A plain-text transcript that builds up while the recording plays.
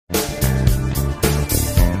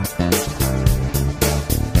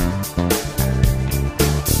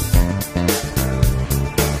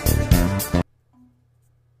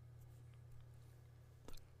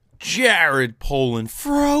Jared Polin,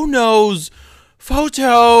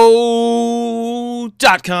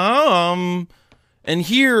 FroKnowsPhoto.com. And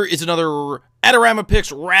here is another Adorama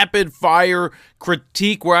Picks rapid fire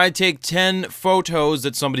critique where I take 10 photos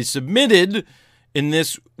that somebody submitted in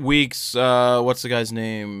this week's, what's the guy's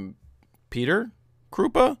name? Peter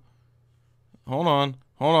Krupa? Hold on.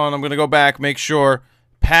 I'm going to go back, make sure.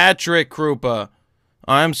 Patrick Krupa.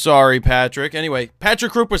 I'm sorry, Patrick. Anyway,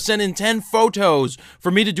 Patrick Krupa sent in 10 photos for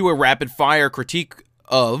me to do a rapid fire critique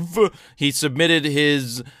of. He submitted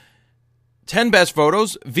his 10 best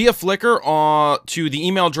photos via Flickr to the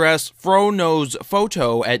email address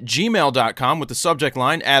froknowsphoto@gmail.com with the subject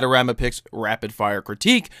line Adorama Picks Rapid Fire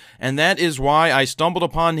Critique. And that is why I stumbled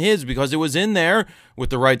upon his, because it was in there with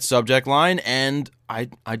the right subject line, and I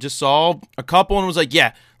just saw a couple and was like,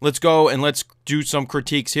 yeah, let's go and let's do some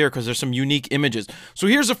critiques here because there's some unique images. So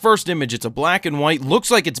here's the first image. It's a black and white. Looks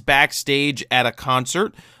like it's backstage at a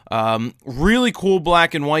concert. Really cool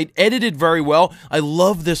black and white, edited very well. I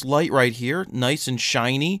love this light right here, nice and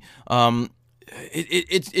shiny.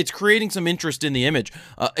 It's creating some interest in the image.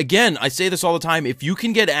 Again, I say this all the time, if you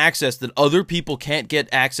can get access that other people can't get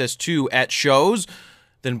access to at shows,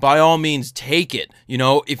 then by all means take it. You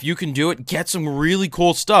know, if you can do it, get some really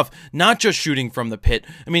cool stuff, not just shooting from the pit.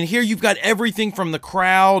 I mean, here you've got everything from the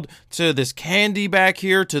crowd to this candy back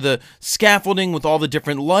here to the scaffolding with all the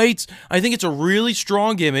different lights. I think it's a really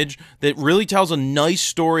strong image that really tells a nice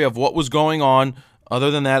story of what was going on.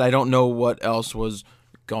 Other than that, I don't know what else was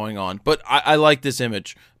going on, but I like this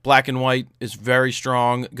image. Black and white is very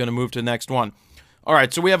strong. Gonna move to the next one. All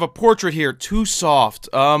right, so we have a portrait here, too soft.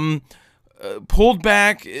 Pulled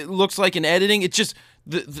back, it looks like an editing. It's just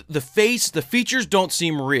the face, the features don't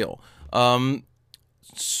seem real.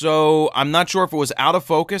 So I'm not sure if it was out of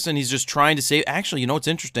focus and he's just trying to save. Actually, you know what's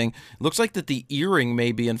interesting? It looks like that the earring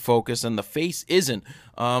may be in focus and the face isn't.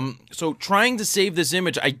 So trying to save this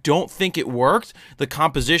image, I don't think it worked. The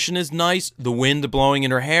composition is nice. The wind blowing in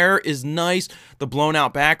her hair is nice. The blown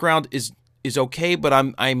out background is okay, but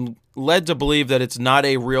I'm led to believe that it's not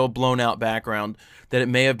a real blown out background, that it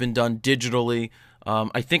may have been done digitally.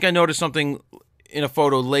 I think I noticed something in a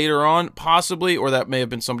photo later on, possibly, or that may have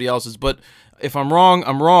been somebody else's, but if I'm wrong,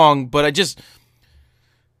 I'm wrong. But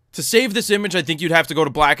to save this image, I think you'd have to go to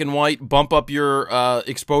black and white, bump up your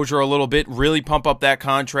exposure a little bit, really pump up that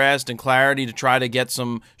contrast and clarity to try to get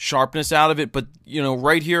some sharpness out of it. But, you know,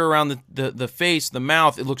 right here around the face, the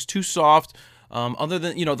mouth, it looks too soft. Other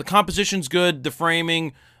than, you know, the composition's good, the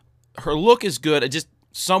framing, her look is good.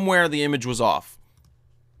 Somewhere the image was off.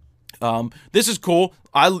 This is cool.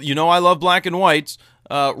 I love black and whites.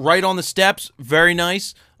 Right on the steps, very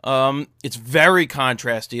nice. It's very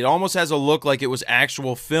contrasty. It almost has a look like it was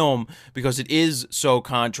actual film because it is so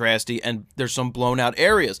contrasty and there's some blown out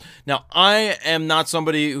areas. Now, I am not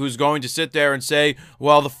somebody who's going to sit there and say,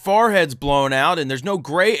 well, the forehead's blown out and there's no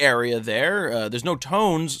gray area there. There's no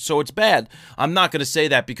tones, so it's bad. I'm not going to say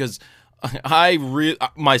that because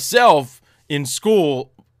myself in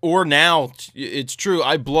school, or now, it's true,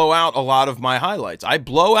 I blow out a lot of my highlights. I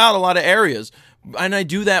blow out a lot of areas, and I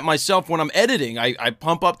do that myself when I'm editing. I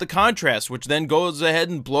pump up the contrast, which then goes ahead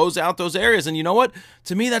and blows out those areas. And you know what?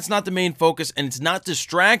 To me, that's not the main focus, and it's not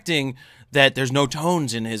distracting that there's no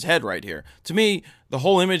tones in his head right here. To me, the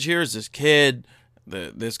whole image here is this kid,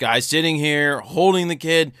 this guy sitting here, holding the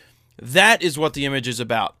kid. That is what the image is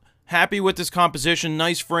about. Happy with this composition,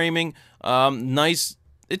 nice framing, nice.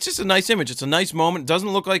 It's just a nice image. It's a nice moment. It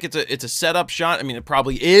doesn't look like it's a setup shot. I mean, it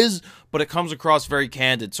probably is, but it comes across very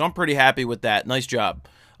candid. So I'm pretty happy with that. Nice job.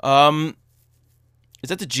 Is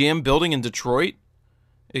that the GM building in Detroit?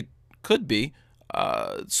 It could be.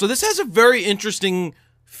 So this has a very interesting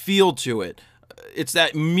feel to it. It's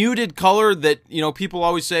that muted color that, you know, people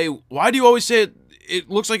always say, why do you always say it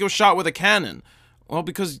looks like it was shot with a Canon? Well,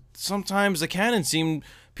 because sometimes the Canon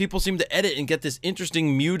people seem to edit and get this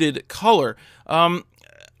interesting muted color.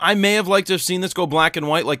 I may have liked to have seen this go black and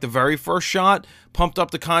white like the very first shot, pumped up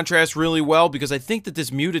the contrast really well, because I think that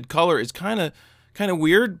this muted color is kind of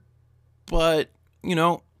weird, but, you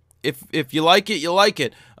know, if you like it, you like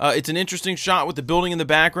it. It's an interesting shot with the building in the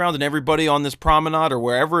background and everybody on this promenade or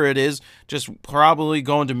wherever it is, just probably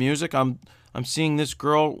going to music. I'm seeing this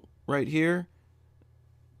girl right here.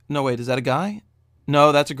 No, wait, is that a guy?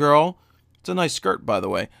 No, that's a girl. It's a nice skirt, by the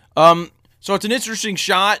way. So it's an interesting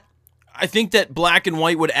shot. I think that black and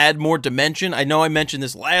white would add more dimension. I know I mentioned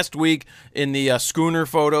this last week in the schooner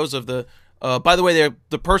photos of the... by the way,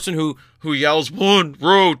 the person who yells 1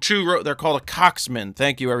 row, 2 row, they're called a coxman.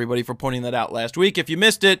 Thank you, everybody, for pointing that out last week. If you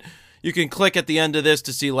missed it, you can click at the end of this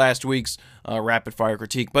to see last week's rapid fire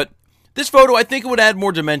critique. But This photo, I think it would add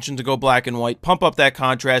more dimension to go black and white, pump up that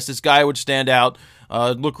contrast. This guy would stand out,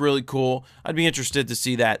 look really cool. I'd be interested to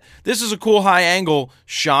see that. This is a cool high angle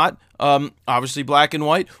shot, obviously black and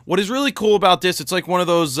white. What is really cool about this, it's like one of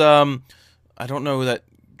those, I don't know who that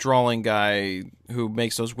drawing guy who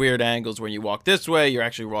makes those weird angles when you walk this way, you're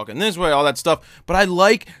actually walking this way, all that stuff. But I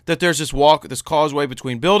like that there's this causeway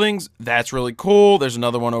between buildings. That's really cool. There's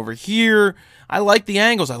another one over here. I like the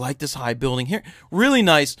angles. I like this high building here. Really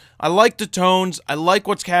nice. I like the tones. I like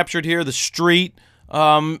what's captured here, the street.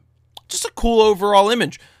 Just a cool overall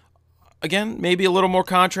image. Again, maybe a little more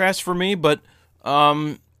contrast for me, but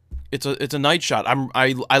it's a night shot.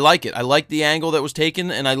 I like it. I like the angle that was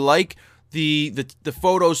taken, and I like the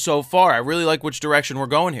photos so far. I really like which direction we're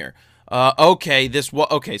going here. Okay,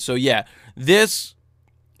 so yeah, this,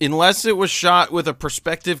 unless it was shot with a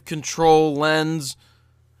perspective control lens,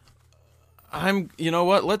 you know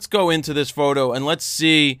what? Let's go into this photo and let's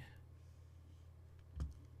see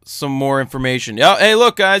some more information. Yeah, hey,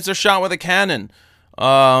 look, guys, they're shot with a Canon,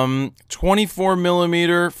 24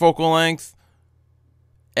 millimeter focal length,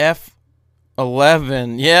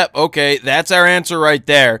 f11. Yep, okay, that's our answer right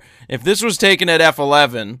there. If this was taken at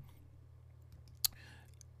f11,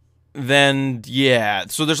 then yeah.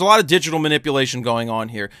 So there's a lot of digital manipulation going on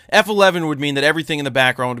here. f11 would mean that everything in the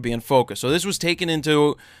background would be in focus. So this was taken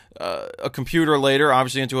into a computer later,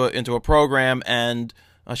 obviously into a program, and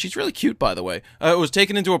she's really cute, by the way. It was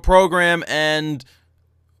taken into a program and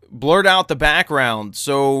blurred out the background.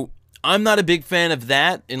 So I'm not a big fan of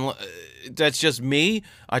that. That's just me.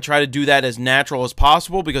 I try to do that as natural as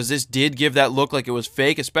possible because this did give that look like it was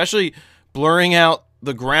fake, especially blurring out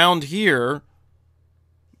the ground here,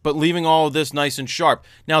 but leaving all of this nice and sharp.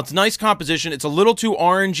 Now, it's nice composition. It's a little too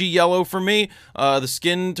orangey yellow for me. The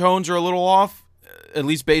skin tones are a little off, at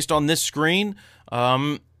least based on this screen.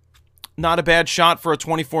 Not a bad shot for a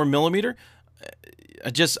 24 millimeter.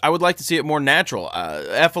 I would like to see it more natural.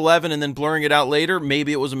 F11 and then blurring it out later,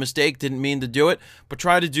 maybe it was a mistake, didn't mean to do it, but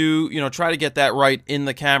try to get that right in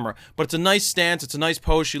the camera. But it's a nice stance, it's a nice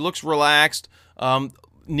pose. She looks relaxed,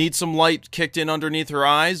 needs some light kicked in underneath her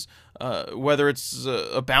eyes, whether it's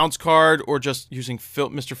a bounce card or just using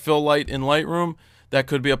Mr. Fill Light in Lightroom. That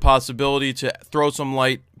could be a possibility to throw some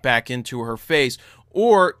light back into her face,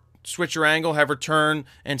 or switch her angle, have her turn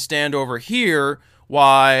and stand over here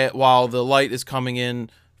while the light is coming in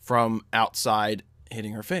from outside,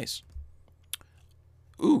 hitting her face.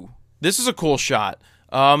 Ooh, this is a cool shot.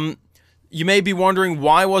 You may be wondering,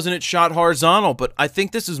 why wasn't it shot horizontal? But I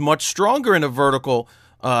think this is much stronger in a vertical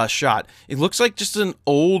shot. It looks like just an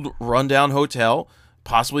old rundown hotel,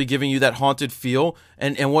 possibly giving you that haunted feel.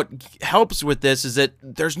 And what helps with this is that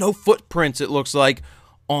there's no footprints, it looks like,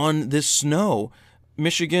 on this snow.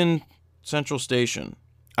 Michigan Central Station.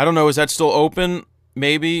 I don't know, is that still open?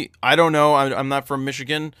 Maybe. I don't know. I'm not from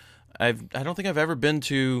Michigan. I don't think I've ever been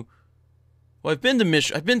to... Well, I've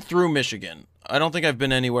been through Michigan. I don't think I've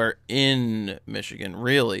been anywhere in Michigan,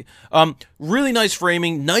 really. Really nice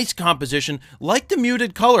framing, nice composition. Like the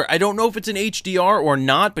muted color. I don't know if it's an HDR or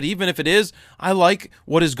not, but even if it is, I like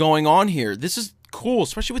what is going on here. This is cool,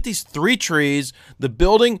 especially with these three trees, the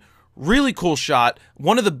building. Really cool shot.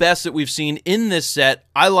 One of the best that we've seen in this set.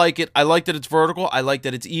 I like it. I like that it's vertical. I like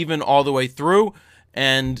that it's even all the way through.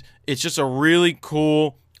 And it's just a really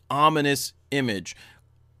cool, ominous image.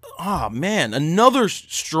 Ah, man. Another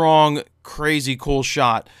strong, crazy, cool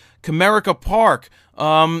shot. Comerica Park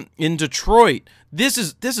in Detroit. This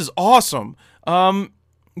is awesome.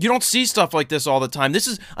 You don't see stuff like this all the time.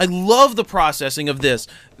 I love the processing of this.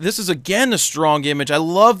 This is, again, a strong image. I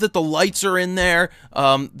love that the lights are in there.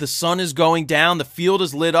 The sun is going down. The field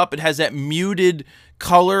is lit up. It has that muted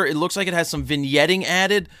color. It looks like it has some vignetting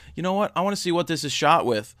added. You know what? I want to see what this is shot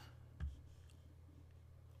with.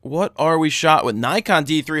 What are we shot with? Nikon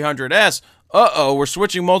D300S. Uh-oh, we're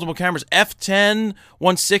switching multiple cameras. F10,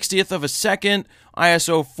 1/60th of a second,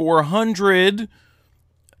 ISO 400.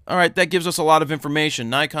 All right, that gives us a lot of information.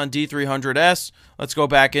 Nikon D300S. Let's go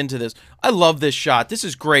back into this. I love this shot. This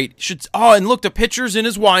is great. Oh, and look, the pitcher's in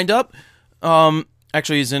his windup.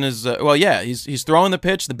 Actually, he's in his... well, yeah, he's throwing the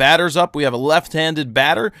pitch. The batter's up. We have a left-handed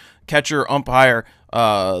batter. Catcher, umpire.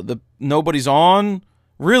 Nobody's on.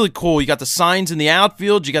 Really cool. You got the signs in the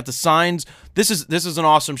outfield. You got the signs. This is an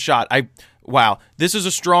awesome shot. Wow. This is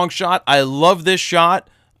a strong shot. I love this shot.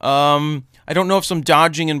 I don't know if some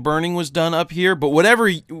dodging and burning was done up here, but whatever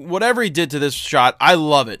he did to this shot, I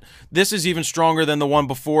love it. This is even stronger than the one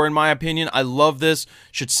before, in my opinion. I love this.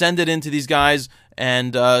 Should send it into these guys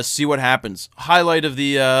and see what happens. Highlight of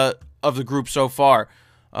the group so far.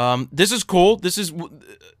 This is cool. This is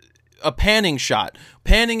a panning shot.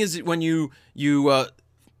 Panning is when you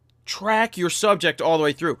track your subject all the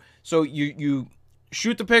way through. So you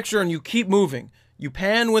shoot the picture and you keep moving. You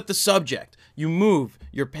pan with the subject. You move.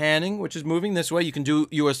 You're panning, which is moving this way. You can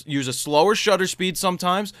use a slower shutter speed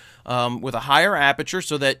sometimes with a higher aperture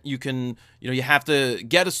so that you can, you have to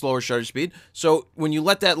get a slower shutter speed. So when you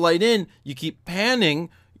let that light in, you keep panning.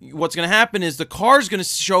 What's going to happen is the car's going to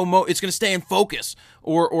show it's going to stay in focus,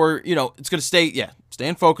 or it's going to stay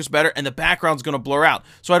in focus better, and the background's going to blur out.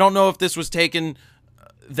 So I don't know if this was taken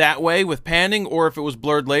that way with panning or if it was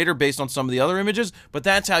blurred later based on some of the other images, but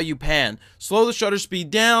that's how you pan. Slow the shutter speed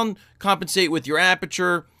down, compensate with your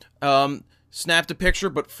aperture, snap the picture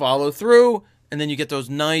but follow through, and then you get those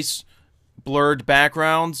nice blurred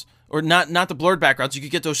backgrounds, or not the blurred backgrounds. You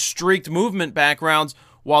could get those streaked movement backgrounds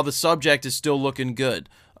while the subject is still looking good.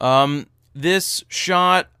 This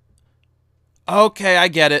shot, okay, I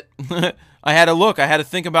get it. I had to look. I had to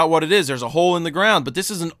think about what it is. There's a hole in the ground, but this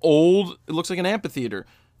is an old, it looks like an amphitheater,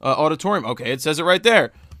 auditorium. Okay, it says it right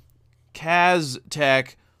there.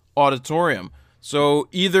 Kaztec Auditorium. So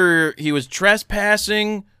either he was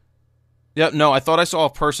trespassing. Yep, no, I thought I saw a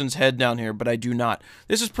person's head down here, but I do not.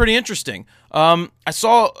 This is pretty interesting. I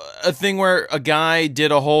saw a thing where a guy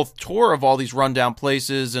did a whole tour of all these rundown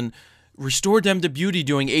places and restored them to beauty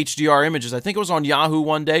doing HDR images. I think it was on Yahoo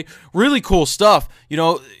one day. Really cool stuff.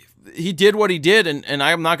 He did what he did, and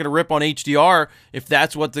I'm not going to rip on HDR. If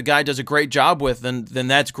that's what the guy does a great job with, then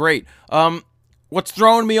that's great. What's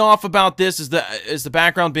throwing me off about this is the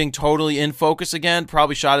background being totally in focus again,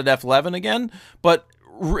 probably shot at f11 again, but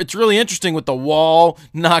it's really interesting with the wall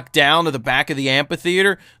knocked down to the back of the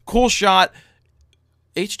amphitheater. Cool shot.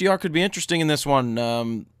 HDR could be interesting in this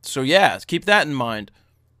one. So yeah, keep that in mind.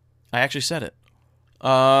 I actually said it.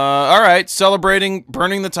 All right, celebrating,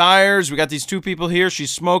 burning the tires. We got these two people here.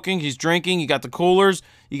 She's smoking, he's drinking. You got the coolers.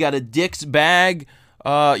 You got a Dick's bag.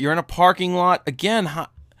 You're in a parking lot. Again,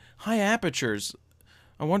 high apertures.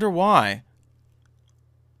 I wonder why.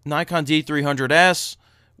 Nikon D300S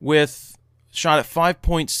with shot at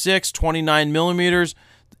 5.6, 29 millimeters.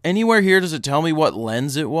 Anywhere here does it tell me what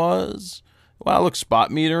lens it was? Wow, look,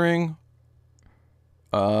 spot metering.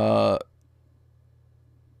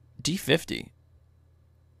 D50.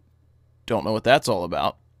 Don't know what that's all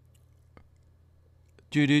about.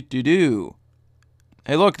 Do.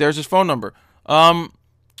 Hey, look, there's his phone number.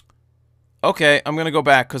 Okay, I'm gonna go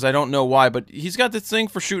back because I don't know why, but he's got this thing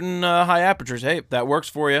for shooting high apertures. Hey, if that works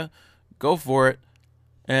for you, go for it.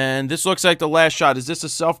 And this looks like the last shot. Is this a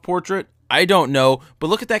self-portrait? I don't know, but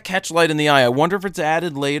look at that catch light in the eye. I wonder if it's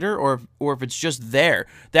added later or if it's just there.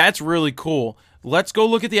 That's really cool. Let's go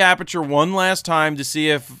look at the aperture one last time to see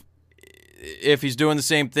if he's doing the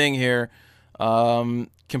same thing here.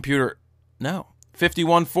 Computer, no.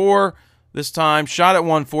 51.4 this time, shot at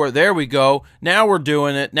 1.4. There we go. Now we're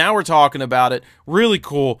doing it. Now we're talking about it. Really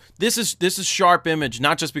cool. This is sharp image,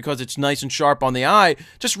 not just because it's nice and sharp on the eye,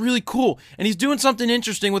 just really cool. And he's doing something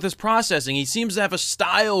interesting with his processing. He seems to have a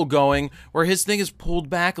style going where his thing is pulled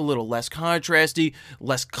back a little, less contrasty,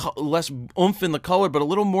 less oomph in the color, but a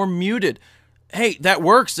little more muted. Hey, that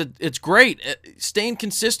works. It's great. Staying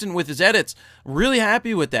consistent with his edits. Really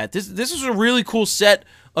happy with that. This is a really cool set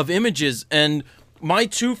of images, and my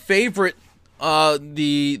two favorite,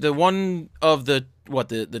 the one of the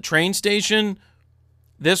train station,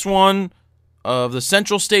 this one of the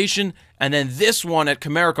Central Station, and then this one at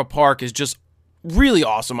Comerica Park is just really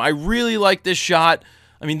awesome. I really like this shot.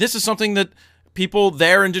 I mean, this is something that people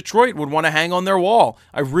there in Detroit would want to hang on their wall.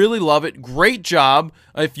 I really love it. Great job.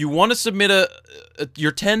 If you want to submit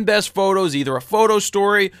your 10 best photos, either a photo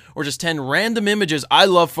story or just 10 random images, I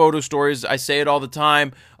love photo stories. I say it all the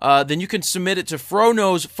time. Then you can submit it to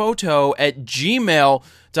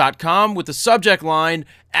fronosphoto@gmail.com with the subject line,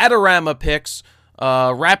 Adorama Pics,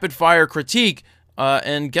 rapid fire critique.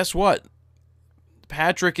 And guess what?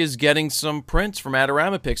 Patrick is getting some prints from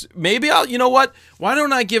Adorama Pics. Maybe you know what? Why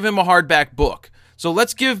don't I give him a hardback book? So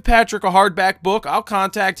let's give Patrick a hardback book. I'll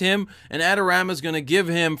contact him, and Adorama is going to give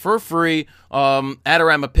him for free.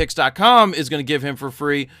 AdoramaPics.com is going to give him for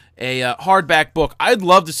free a hardback book. I'd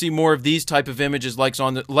love to see more of these type of images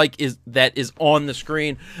that is on the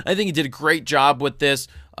screen. I think he did a great job with this,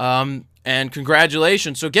 and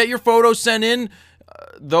congratulations. So get your photos sent in.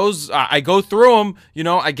 Those I go through them,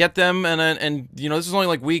 I get them, and this is only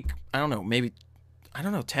like week, I don't know, maybe, I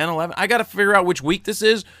don't know, 10, 11. I got to figure out which week this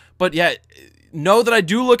is, but yeah, know that I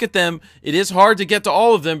do look at them. It is hard to get to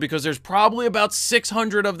all of them because there's probably about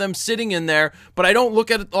 600 of them sitting in there, but I don't look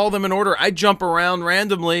at all of them in order. I jump around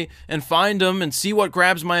randomly and find them and see what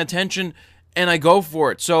grabs my attention, and I go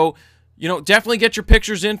for it. So, definitely get your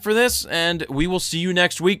pictures in for this, and we will see you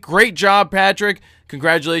next week. Great job, Patrick.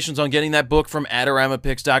 congratulations on getting that book from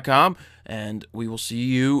AdoramaPicks.com, and we will see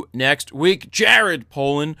you next week. Jared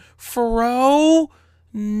Polin,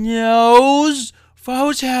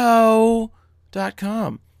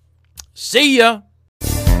 FroKnowsPhoto.com. See ya!